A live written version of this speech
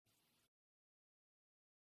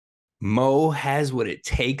Mo has what it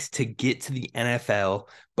takes to get to the NFL,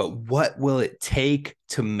 but what will it take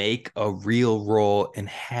to make a real role and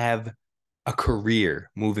have a career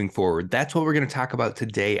moving forward? That's what we're going to talk about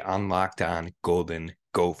today on Locked On Golden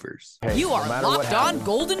Gophers. Hey, You are Locked On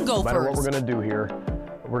Golden Gophers. No matter what we're going to do here,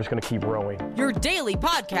 we're just going to keep rowing. Your daily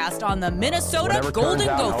podcast on the Minnesota Whatever Golden turns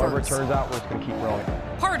out, Gophers. However it turns out, we're just going to keep rowing.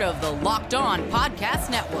 Part of the Locked On Podcast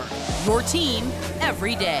Network. Your team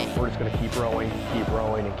every day. We're just going to keep rowing,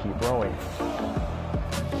 and keep rowing.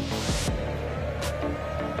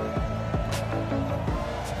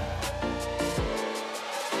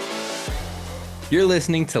 You're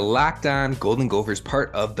listening to Locked On Golden Gophers,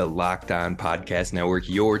 part of the Locked On Podcast Network,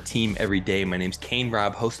 your team every day. My name's Kane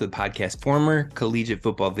Robb, host of the podcast, former collegiate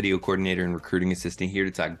football video coordinator and recruiting assistant, here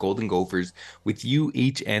to talk Golden Gophers with you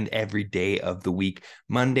each and every day of the week,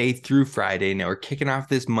 Monday through Friday. Now we're kicking off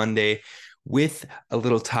this Monday with a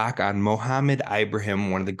little talk on Mohamed Ibrahim,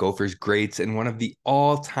 one of the Gophers greats and one of the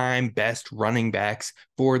all-time best running backs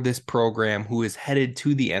for this program, who is headed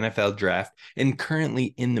to the NFL draft and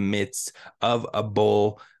currently in the midst of a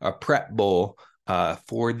prep bowl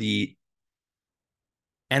for the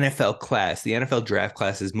NFL class. The NFL draft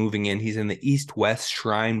class is moving in. He's in the East-West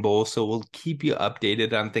Shrine Bowl, so we'll keep you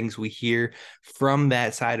updated on things we hear from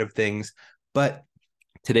that side of things. But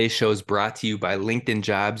today's show is brought to you by LinkedIn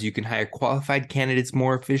Jobs. You can hire qualified candidates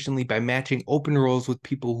more efficiently by matching open roles with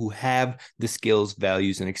people who have the skills,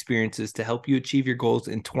 values, and experiences to help you achieve your goals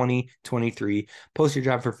in 2023. Post your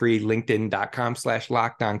job for free,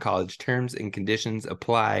 linkedin.com/lockedoncollege. Terms and conditions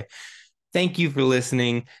apply. Thank you for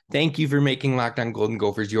listening. Thank you for making Locked On Golden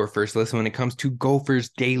Gophers your first listen when it comes to Gophers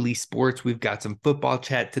Daily Sports. We've got some football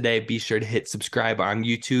chat today. Be sure to hit subscribe on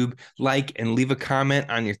YouTube, like, and leave a comment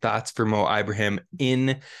on your thoughts for Mo Ibrahim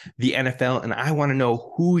in the NFL. And I want to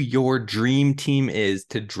know who your dream team is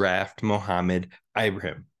to draft Mohamed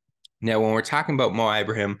Ibrahim. Now, when we're talking about Mo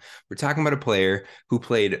Ibrahim, we're talking about a player who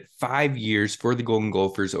played 5 years for the Golden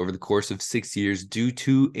Gophers over the course of 6 years due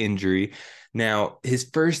to injury. Now, his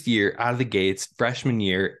first year out of the gates, freshman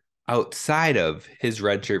year, outside of his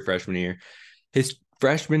redshirt freshman year, his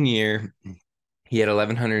freshman year, he had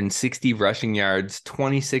 1,160 rushing yards,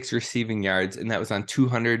 26 receiving yards, and that was on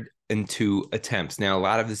 202 attempts. Now, a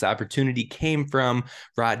lot of this opportunity came from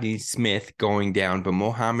Rodney Smith going down, but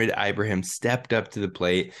Mohamed Ibrahim stepped up to the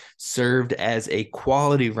plate, served as a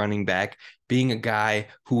quality running back, being a guy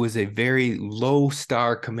who was a very low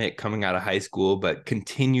star commit coming out of high school, but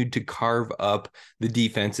continued to carve up the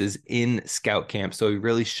defenses in scout camp. So he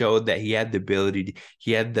really showed that he had the ability,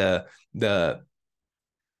 he had the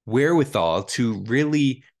wherewithal to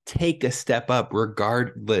really take a step up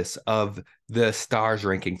regardless of the stars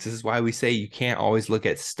rankings. This is why we say you can't always look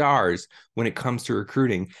at stars when it comes to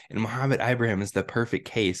recruiting, and Mohamed Ibrahim is the perfect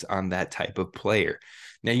case on that type of player.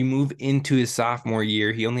 Now you move into his sophomore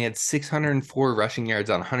year, he only had 604 rushing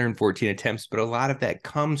yards on 114 attempts, but a lot of that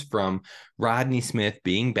comes from Rodney Smith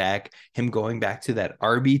being back, him going back to that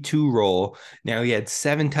RB2 role. Now he had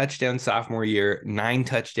 7 touchdowns sophomore year, 9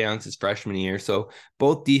 touchdowns his freshman year, so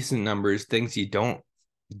both decent numbers, things you don't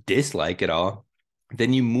dislike at all.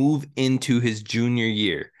 Then you move into his junior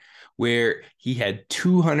year, where he had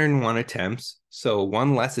 201 attempts, so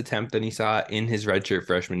one less attempt than he saw in his redshirt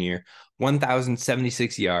freshman year,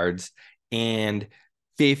 1,076 yards, and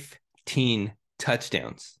 15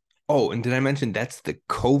 touchdowns. Oh, and did I mention that's the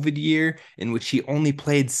COVID year in which he only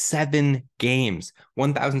played 7 games,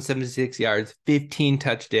 1,076 yards, 15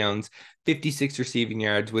 touchdowns, 56 receiving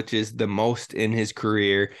yards, which is the most in his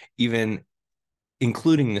career, even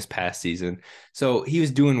including this past season. So he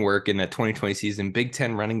was doing work in that 2020 season, Big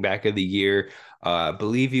Ten running back of the year. I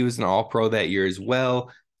believe he was an all-pro that year as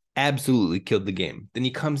well. Absolutely killed the game. Then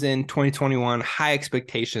he comes in 2021, high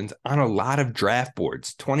expectations on a lot of draft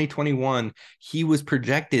boards. 2021, he was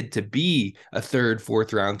projected to be a 3rd,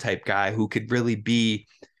 4th round type guy who could really be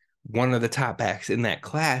one of the top backs in that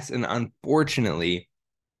class. And unfortunately,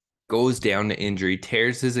 goes down to injury,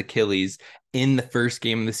 tears his Achilles in the first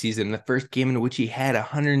game of the season, the first game in which he had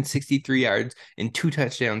 163 yards and 2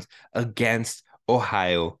 touchdowns against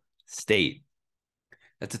Ohio State.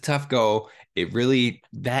 That's a tough go.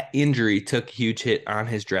 That injury took a huge hit on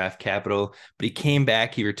his draft capital, but he came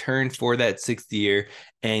back, he returned for that 6th year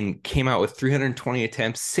and came out with 320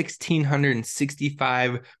 attempts,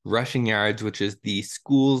 1,665 rushing yards, which is the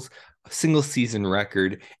school's single season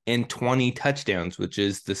record, and 20 touchdowns, which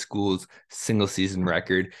is the school's single season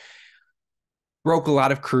record. Broke a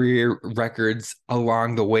lot of career records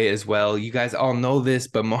along the way as well. You guys all know this,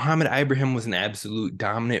 but Mohamed Ibrahim was an absolute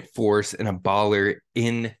dominant force and a baller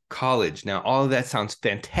in college. Now, all of that sounds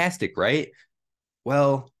fantastic, right?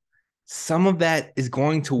 Well, some of that is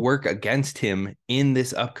going to work against him in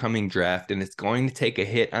this upcoming draft, and it's going to take a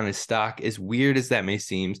hit on his stock, as weird as that may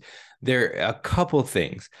seem. There are a couple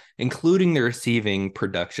things, including the receiving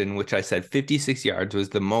production, which I said 56 yards was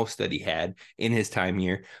the most that he had in his time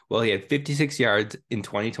here. Well, he had 56 yards in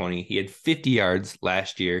 2020. He had 50 yards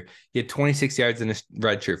last year. He had 26 yards in his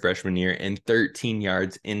redshirt freshman year and 13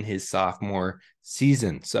 yards in his sophomore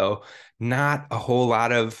season. So not a whole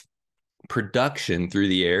lot of production through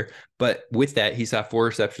the air, but with that, he saw 4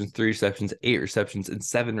 receptions, 3 receptions, 8 receptions, and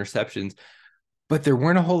 7 receptions. But there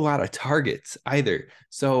weren't a whole lot of targets either.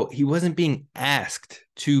 So he wasn't being asked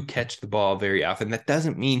to catch the ball very often. That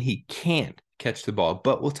doesn't mean he can't catch the ball,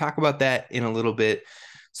 but we'll talk about that in a little bit.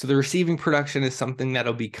 So the receiving production is something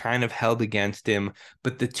that'll be kind of held against him.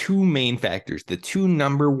 But the two main factors, the two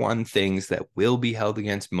number one things that will be held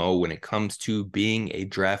against Mo when it comes to being a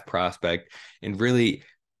draft prospect and really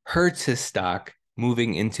hurts his stock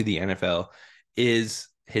moving into the NFL, is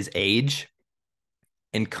his age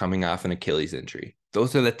and coming off an Achilles injury.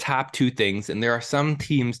 Those are the top two things. And there are some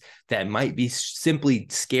teams that might be simply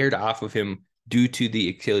scared off of him due to the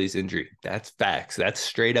Achilles injury. That's facts. That's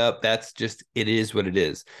straight up. That's just, it is what it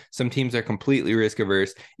is. Some teams are completely risk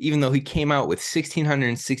averse, even though he came out with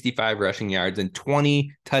 1,665 rushing yards and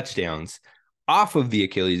 20 touchdowns off of the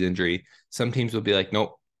Achilles injury. Some teams will be like,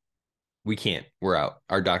 nope, we can't. We're out.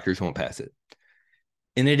 Our doctors won't pass it.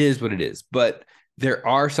 And it is what it is. But there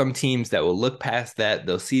are some teams that will look past that.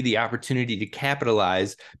 They'll see the opportunity to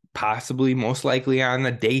capitalize, possibly most likely on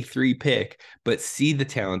a day 3 pick, but see the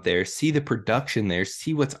talent there, see the production there,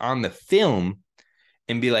 see what's on the film,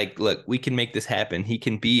 and be like, look, we can make this happen. He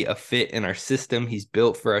can be a fit in our system. He's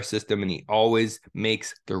built for our system, and he always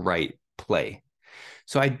makes the right play.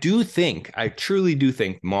 So I truly do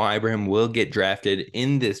think Mo Ibrahim will get drafted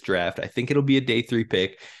in this draft. I think it'll be a day 3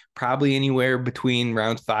 pick, probably anywhere between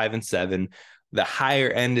rounds 5 and 7. The higher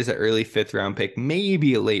end is an early 5th round pick,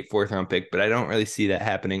 maybe a late 4th round pick, but I don't really see that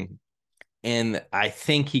happening. And I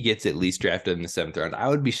think he gets at least drafted in the 7th round. I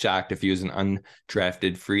would be shocked if he was an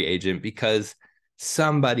undrafted free agent, because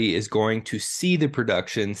somebody is going to see the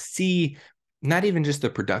production, see not even just the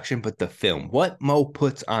production, but the film. What Mo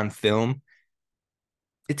puts on film,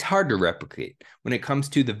 it's hard to replicate when it comes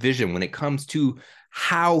to the vision, when it comes to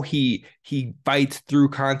how he fights through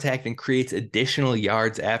contact and creates additional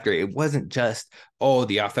yards after. It wasn't just, oh,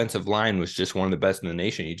 the offensive line was just one of the best in the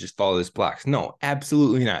nation, you just follow his blocks. No,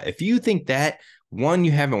 absolutely not. If you think that, 1,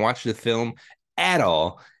 you haven't watched the film at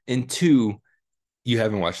all, and 2, you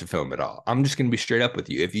haven't watched the film at all. I'm just going to be straight up with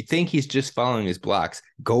you. If you think he's just following his blocks,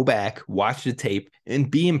 go back, watch the tape, and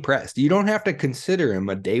be impressed. You don't have to consider him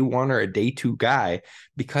a day 1 or a day 2 guy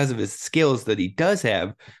because of his skills that he does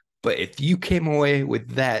have. But if you came away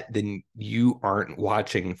with that, then you aren't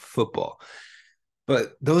watching football.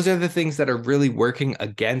 But those are the things that are really working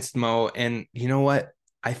against Mo. And you know what?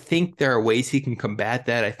 I think there are ways he can combat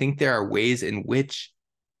that. I think there are ways in which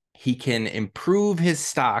he can improve his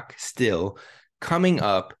stock still coming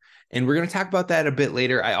up. And we're going to talk about that a bit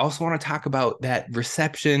later. I also want to talk about that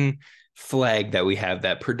reception flag that we have,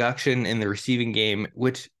 that production in the receiving game,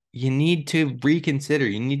 which you need to reconsider.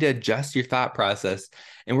 You need to adjust your thought process.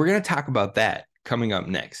 And we're going to talk about that coming up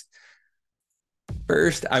next.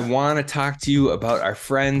 First, I want to talk to you about our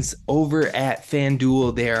friends over at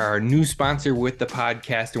FanDuel. They are our new sponsor with the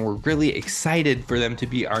podcast, and we're really excited for them to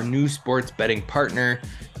be our new sports betting partner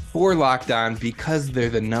for Locked On, because they're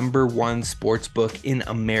the number 1 sports book in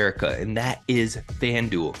America, and that is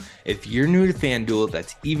FanDuel. If you're new to FanDuel,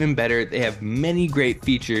 that's even better. They have many great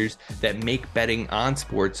features that make betting on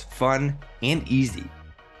sports fun and easy.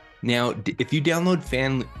 Now, if you download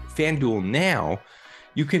FanDuel now,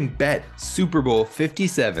 you can bet Super Bowl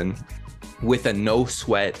 57 with a no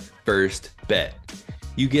sweat first bet.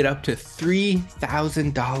 You get up to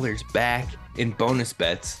 $3,000 back in bonus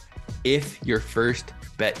bets if your first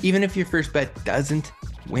bet, even if your first bet doesn't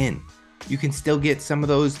win, you can still get some of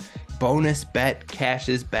those bonus bet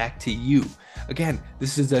cashes back to you. Again,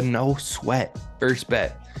 this is a no sweat first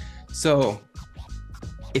bet. So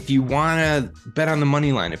if you want to bet on the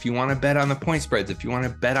money line, if you want to bet on the point spreads, if you want to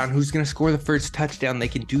bet on who's going to score the first touchdown, they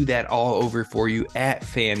can do that all over for you at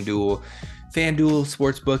FanDuel. FanDuel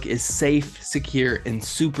Sportsbook is safe, secure, and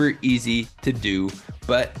super easy to do.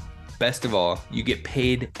 But best of all, you get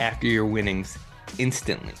paid after your winnings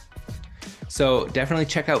instantly. So definitely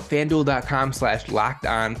check out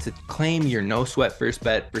FanDuel.com/lockedon to claim your no sweat first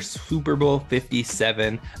bet for Super Bowl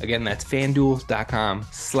 57. Again, that's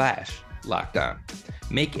FanDuel.com/lockedon.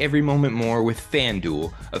 Make every moment more with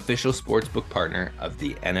FanDuel, official sportsbook partner of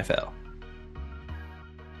the NFL.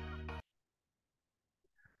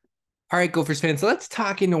 All right, Gophers fans, so let's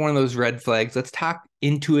talk into one of those red flags. Let's talk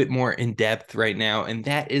into it more in depth right now. And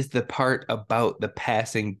that is the part about the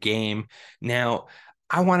passing game. Now,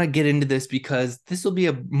 I want to get into this because this will be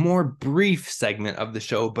a more brief segment of the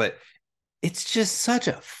show, but it's just such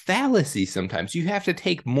a fallacy sometimes. You have to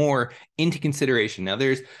take more into consideration. Now,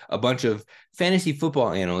 there's a bunch of fantasy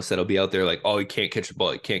football analysts that'll be out there like, oh, you can't catch the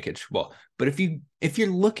ball, you can't catch the ball. But if you're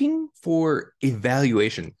looking for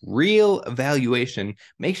evaluation, real evaluation,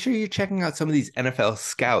 make sure you're checking out some of these NFL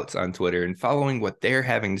scouts on Twitter and following what they're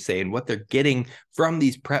having to say and what they're getting from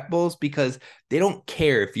these prep bowls, because they don't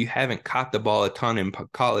care if you haven't caught the ball a ton in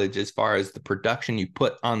college as far as the production you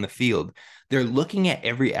put on the field. They're looking at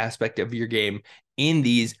every aspect of your game in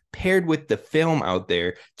these paired with the film out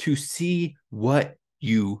there to see what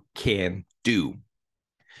you can do.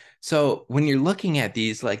 So when you're looking at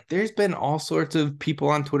these, like there's been all sorts of people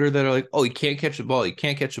on Twitter that are like, oh, he can't catch the ball. He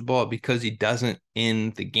can't catch the ball because he doesn't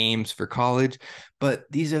in the games for college. But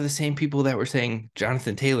these are the same people that were saying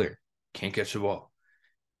Jonathan Taylor can't catch the ball.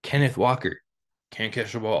 Kenneth Walker can't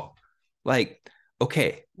catch the ball. Like,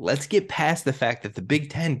 okay, let's get past the fact that the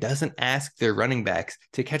Big Ten doesn't ask their running backs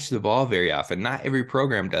to catch the ball very often. Not every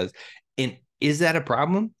program does. And is that a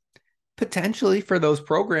problem? Potentially for those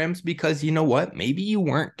programs, because you know what? Maybe you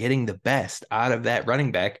weren't getting the best out of that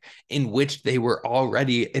running back in which they were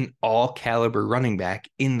already an all caliber running back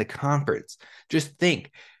in the conference. Just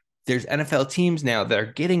think, there's NFL teams now that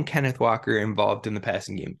are getting Kenneth Walker involved in the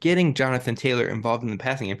passing game, getting Jonathan Taylor involved in the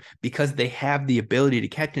passing game because they have the ability to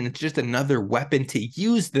catch, and it's just another weapon to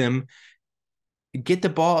use them, get the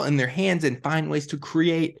ball in their hands and find ways to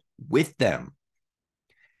create with them.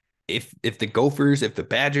 If the Gophers, if the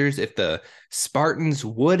Badgers, if the Spartans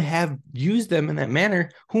would have used them in that manner,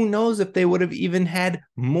 who knows if they would have even had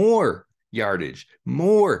more yardage,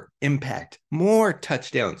 more impact, more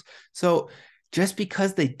touchdowns. So just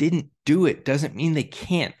because they didn't do it doesn't mean they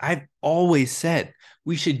can't. I've always said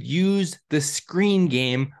we should use the screen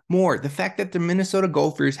game more. The fact that the Minnesota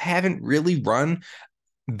Gophers haven't really run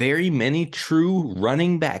very many true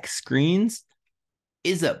running back screens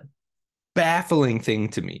is a baffling thing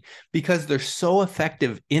to me, because they're so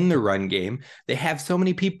effective in the run game. They have so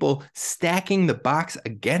many people stacking the box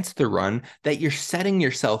against the run that you're setting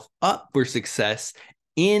yourself up for success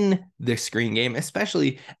in the screen game,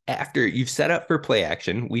 especially after you've set up for play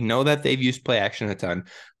action. We know that they've used play action a ton,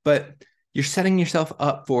 but you're setting yourself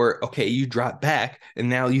up for, okay, you drop back and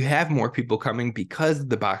now you have more people coming because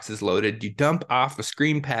the box is loaded. You dump off a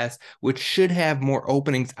screen pass, which should have more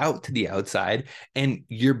openings out to the outside. And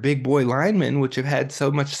your big boy linemen, which have had so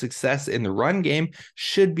much success in the run game,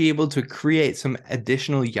 should be able to create some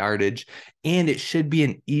additional yardage. And it should be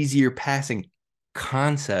an easier passing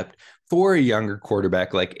concept for a younger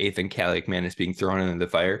quarterback like Ethan Kaliakman is being thrown into the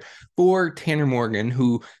fire, for Tanner Morgan,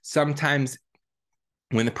 who sometimes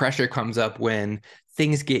when the pressure comes up, when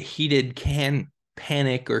things get heated, can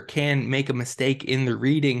panic or can make a mistake in the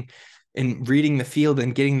reading the field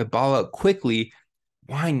and getting the ball out quickly.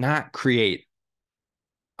 Why not create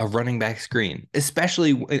a running back screen,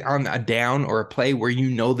 especially on a down or a play where you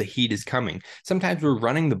know the heat is coming? Sometimes we're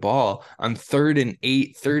running the ball on 3rd and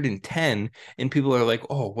 8, 3rd and 10, and people are like,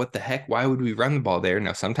 oh, what the heck? Why would we run the ball there?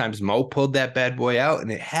 Now, sometimes Mo pulled that bad boy out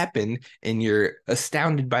and it happened, and you're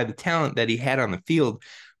astounded by the talent that he had on the field.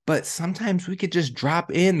 But sometimes we could just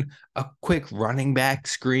drop in a quick running back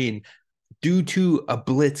screen due to a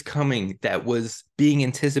blitz coming that was being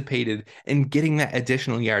anticipated and getting that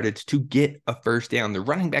additional yardage to get a first down. The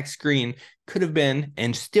running back screen could have been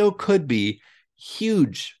and still could be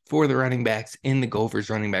huge for the running backs in the Gophers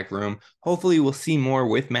running back room. Hopefully we'll see more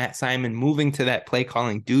with Matt Simon moving to that play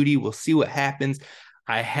calling duty. We'll see what happens.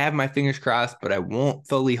 I have my fingers crossed, but I won't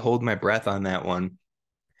fully hold my breath on that one.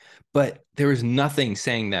 But there was nothing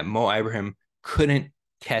saying that Mo Ibrahim couldn't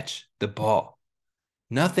catch the ball.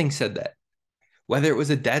 Nothing said that. Whether it was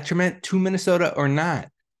a detriment to Minnesota or not,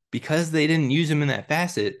 because they didn't use him in that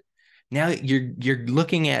facet. Now you're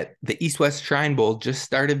looking at the East-West Shrine Bowl just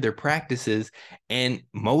started their practices, and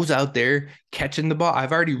Mo's out there catching the ball.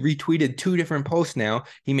 I've already retweeted 2 different posts now.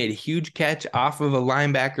 He made a huge catch off of a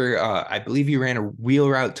linebacker. I believe he ran a wheel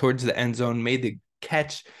route towards the end zone, made the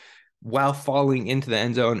catch while falling into the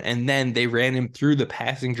end zone, and then they ran him through the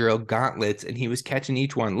passing drill gauntlets, and he was catching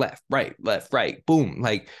each one left, right, boom.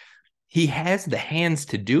 Like, he has the hands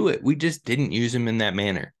to do it. We just didn't use him in that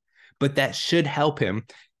manner. But that should help him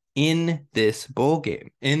in this bowl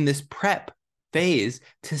game, in this prep phase,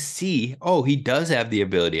 to see, oh, he does have the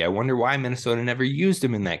ability. I wonder why Minnesota never used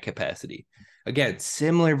him in that capacity. Again,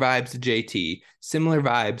 similar vibes to JT, similar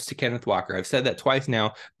vibes to Kenneth Walker. I've said that twice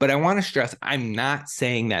now, but I want to stress I'm not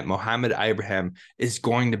saying that Mohamed Ibrahim is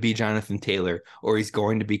going to be Jonathan Taylor or he's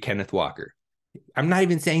going to be Kenneth Walker. I'm not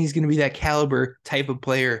even saying he's going to be that caliber type of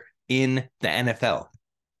player in the NFL.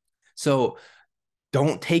 So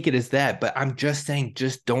don't take it as that, but I'm just saying,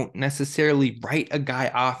 just don't necessarily write a guy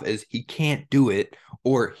off as he can't do it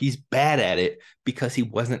or he's bad at it because he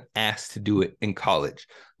wasn't asked to do it in college.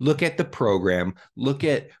 Look at the program, look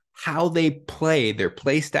at how they play, their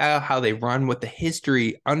play style, how they run, what the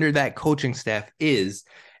history under that coaching staff is,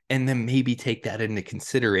 and then maybe take that into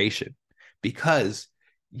consideration, because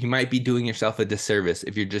you might be doing yourself a disservice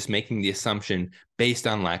if you're just making the assumption based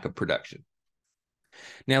on lack of production.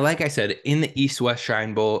 Now, like I said, in the East-West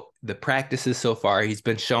Shrine Bowl, the practices so far, he's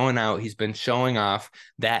been showing out, he's been showing off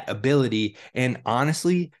that ability. And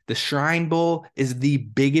honestly, the Shrine Bowl is the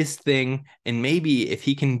biggest thing. And maybe if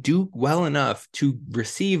he can do well enough to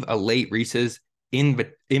receive a late Reese's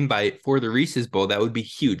invite for the Reese's Bowl, that would be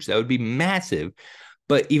huge. That would be massive.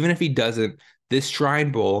 But even if he doesn't, this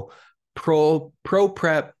Shrine Bowl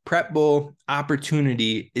prep bowl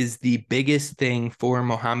opportunity is the biggest thing for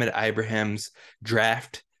Mohamed Ibrahim's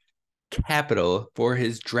draft capital, for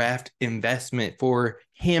his draft investment, for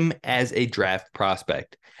him as a draft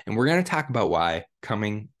prospect. And we're going to talk about why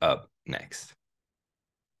coming up next.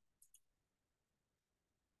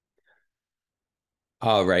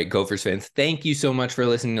 All right, Gophers fans, thank you so much for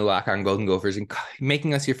listening to Locked On Golden Gophers and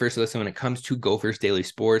making us your first listen when it comes to Gophers Daily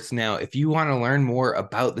Sports. Now, if you want to learn more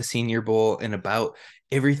about the Senior Bowl and about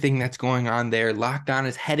everything that's going on there, Locked On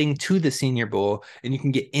is heading to the Senior Bowl, and you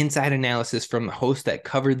can get inside analysis from the host that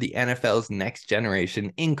covered the NFL's next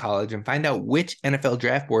generation in college and find out which NFL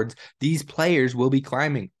draft boards these players will be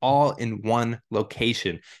climbing, all in one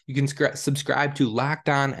location. You can subscribe to Locked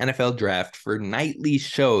On NFL Draft for nightly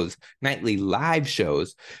live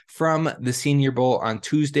shows from the Senior Bowl on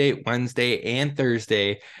Tuesday, Wednesday, and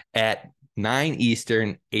Thursday at 9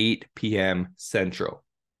 Eastern, 8 p.m. Central.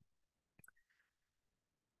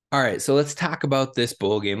 All right, so let's talk about this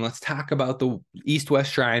bowl game. Let's talk about the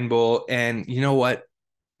East-West Shrine Bowl. And you know what?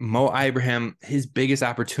 Mo Ibrahim, his biggest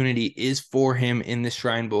opportunity is for him in the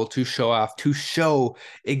Shrine Bowl to show off, to show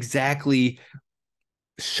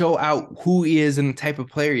out who he is and the type of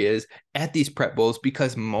player he is at these prep bowls,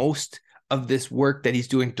 because most of this work that he's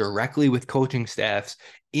doing directly with coaching staffs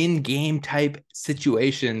in game type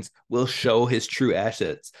situations will show his true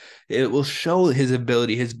assets. It will show his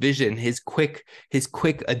ability, his vision, his quick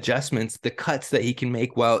adjustments, the cuts that he can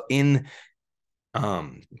make while in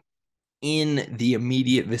the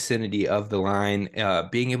immediate vicinity of the line,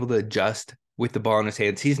 being able to adjust with the ball in his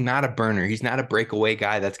hands. He's not a burner. He's not a breakaway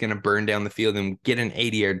guy that's going to burn down the field and get an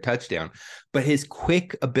 80-yard touchdown. But his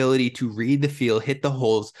quick ability to read the field, hit the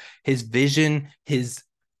holes, his vision, his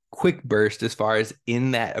quick burst as far as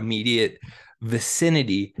in that immediate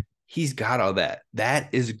vicinity, he's got all that. That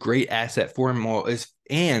is a great asset for him,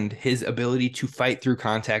 and his ability to fight through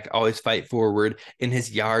contact, always fight forward, and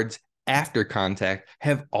his yards after contact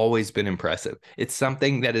have always been impressive. It's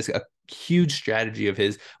something that is a huge strategy of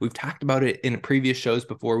his. We've talked about it in previous shows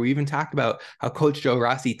before. We even talked about how Coach Joe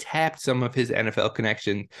Rossi tapped some of his NFL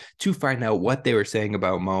connection to find out what they were saying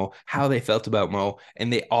about Mo, how they felt about Mo,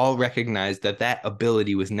 and they all recognized that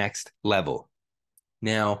ability was next level.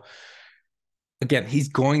 Now, again, he's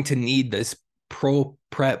going to need this pro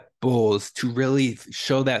prep bowls to really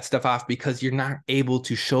show that stuff off, because you're not able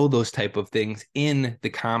to show those type of things in the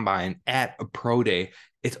combine at a pro day.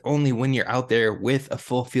 It's only when you're out there with a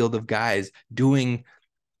full field of guys doing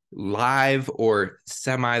live or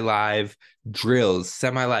semi-live drills,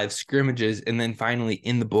 semi-live scrimmages, and then finally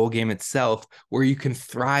in the bowl game itself, where you can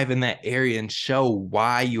thrive in that area and show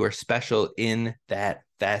why you are special in that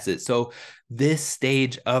facet. So this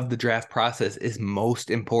stage of the draft process is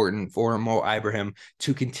most important for Mo Ibrahim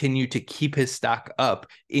to continue to keep his stock up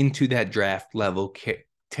into that draft level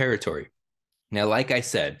territory. Now, like I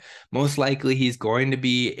said, most likely he's going to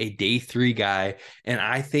be a day 3 guy, and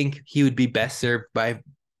I think he would be best served by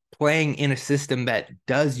playing in a system that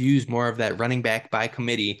does use more of that running back by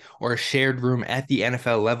committee or a shared room at the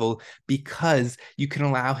NFL level, because you can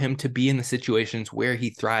allow him to be in the situations where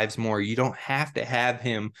he thrives more. You don't have to have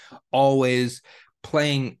him always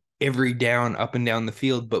playing every down up and down the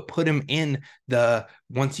field, but put him in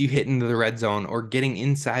once you hit into the red zone or getting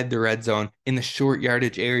inside the red zone in the short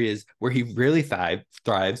yardage areas where he really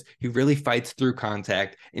thrives. He really fights through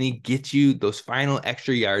contact, and he gets you those final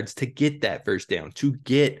extra yards to get that first down, to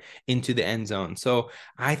get into the end zone. So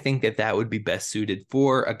I think that would be best suited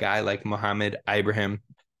for a guy like Mohamed Ibrahim.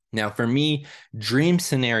 Now, for me, dream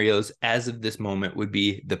scenarios as of this moment would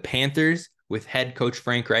be the Panthers with head coach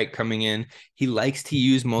Frank Reich coming in. He likes to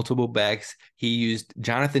use multiple backs. He used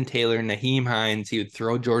Jonathan Taylor, Nyheim Hines. He would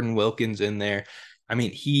throw Jordan Wilkins in there. I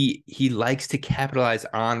mean, he likes to capitalize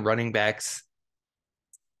on running backs'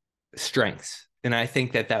 strengths. And I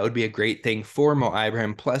think that would be a great thing for Mo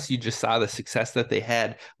Ibrahim. Plus, you just saw the success that they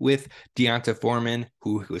had with D'Onta Foreman,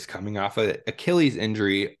 who was coming off an Achilles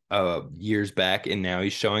injury years back, and now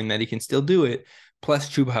he's showing that he can still do it, plus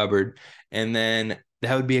Chuba Hubbard. And then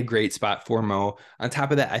that would be a great spot for Mo. On top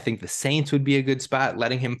of that, I think the Saints would be a good spot,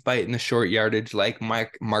 letting him fight in the short yardage like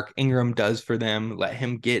Mark Ingram does for them. Let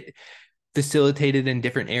him get facilitated in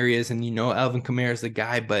different areas, and Alvin Kamara is the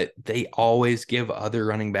guy, but they always give other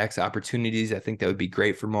running backs opportunities. I think that would be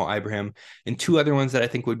great for Mo Ibrahim. And two other ones that I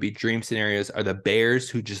think would be dream scenarios are the Bears,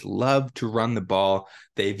 who just love to run the ball.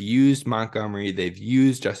 They've used Montgomery, they've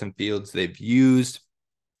used Justin Fields, they've used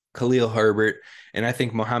Khalil Herbert, and I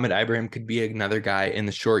think Mohamed Ibrahim could be another guy in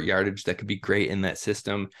the short yardage that could be great in that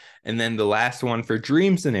system. And then the last one for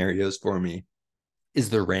dream scenarios for me is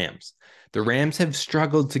the Rams. The Rams have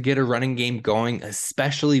struggled to get a running game going,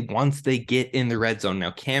 especially once they get in the red zone.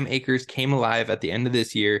 Now, Cam Akers came alive at the end of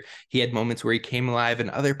this year. He had moments where he came alive in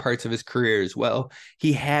other parts of his career as well.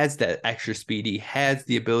 He has that extra speed. He has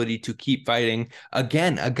the ability to keep fighting.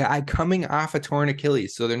 Again, a guy coming off a torn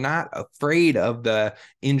Achilles. So they're not afraid of the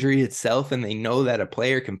injury itself, and they know that a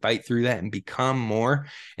player can fight through that and become more.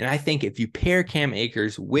 And I think if you pair Cam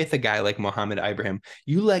Akers with a guy like Mohamed Ibrahim,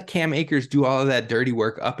 you let Cam Akers do all of that dirty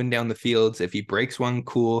work up and down the field. If he breaks one,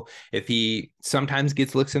 cool. If he sometimes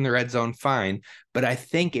gets looks in the red zone, fine. But I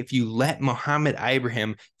think if you let Mohamed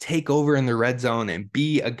Ibrahim take over in the red zone and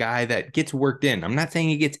be a guy that gets worked in, I'm not saying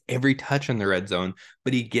he gets every touch in the red zone,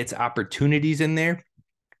 but he gets opportunities in there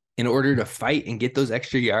in order to fight and get those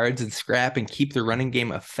extra yards and scrap and keep the running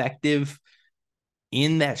game effective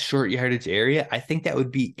in that short yardage area. I think that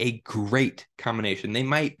would be a great combination. They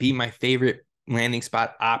might be my favorite landing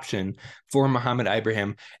spot option for Mohamed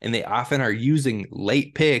Ibrahim, and they often are using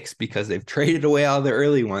late picks because they've traded away all the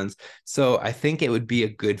early ones. So I think it would be a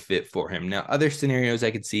good fit for him. Now, other scenarios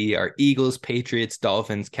I could see are Eagles, Patriots,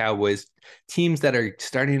 Dolphins, Cowboys, teams that are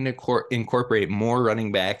starting to incorporate more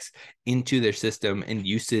running backs into their system and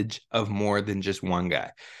usage of more than just one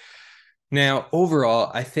guy. Now, overall,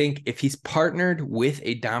 I think if he's partnered with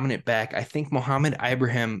a dominant back, I think Mohamed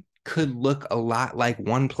Ibrahim could look a lot like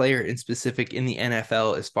one player in specific in the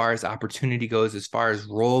NFL as far as opportunity goes, as far as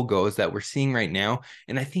role goes that we're seeing right now.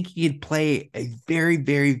 And I think he could play a very,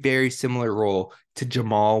 very, very similar role to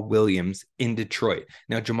Jamal Williams in Detroit.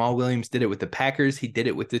 Now, Jamal Williams did it with the Packers. He did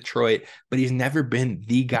it with Detroit, but he's never been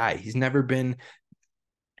the guy. He's never been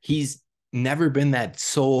that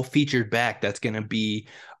sole featured back that's going to be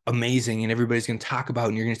amazing and everybody's going to talk about,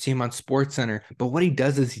 and you're going to see him on SportsCenter. But what he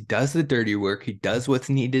does is he does the dirty work. He does what's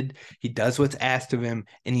needed. He does what's asked of him,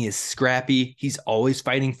 and he is scrappy. He's always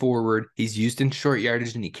fighting forward. He's used in short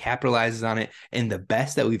yardage, and he capitalizes on it. And the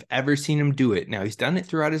best that we've ever seen him do it. Now, he's done it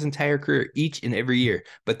throughout his entire career, each and every year,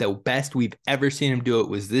 but the best we've ever seen him do it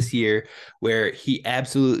was this year, where he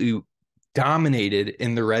absolutely dominated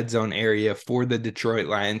in the red zone area for the Detroit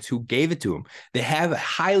Lions, who gave it to him. They have a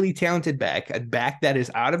highly talented back, a back that is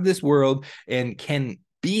out of this world and can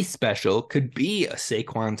be special, could be a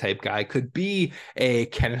Saquon type guy, could be a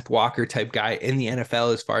Kenneth Walker type guy in the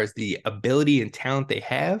NFL as far as the ability and talent they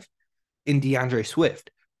have in DeAndre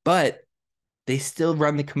Swift. But they still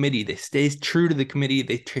run the committee. They stay true to the committee.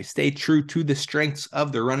 They stay true to the strengths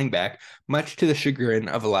of the running back, much to the chagrin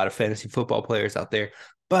of a lot of fantasy football players out there.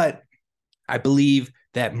 But I believe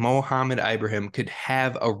that Mohamed Ibrahim could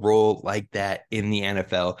have a role like that in the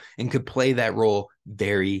NFL and could play that role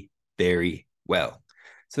very, very well.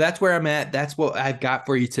 So that's where I'm at. That's what I've got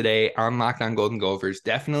for you today on Locked On Golden Gophers.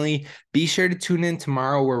 Definitely be sure to tune in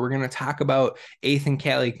tomorrow, where we're going to talk about Ethan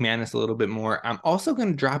Kaliakmanis a little bit more. I'm also going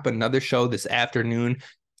to drop another show this afternoon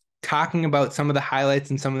talking about some of the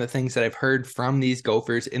highlights and some of the things that I've heard from these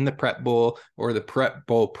Gophers in the Prep Bowl or the Prep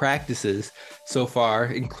Bowl practices so far,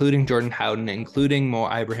 including Jordan Howden, including Mo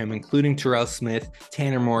Ibrahim, including Terrell Smith,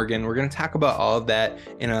 Tanner Morgan. We're going to talk about all of that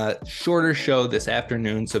in a shorter show this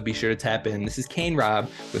afternoon, so be sure to tap in. This is Kane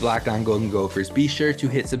Robb with Locked On Golden Gophers. Be sure to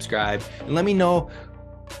hit subscribe and let me know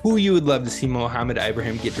who you would love to see Mohamed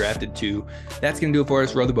Ibrahim get drafted to. That's going to do it for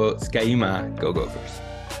us. Row the boat. Ski-U-Mah. Go Gophers.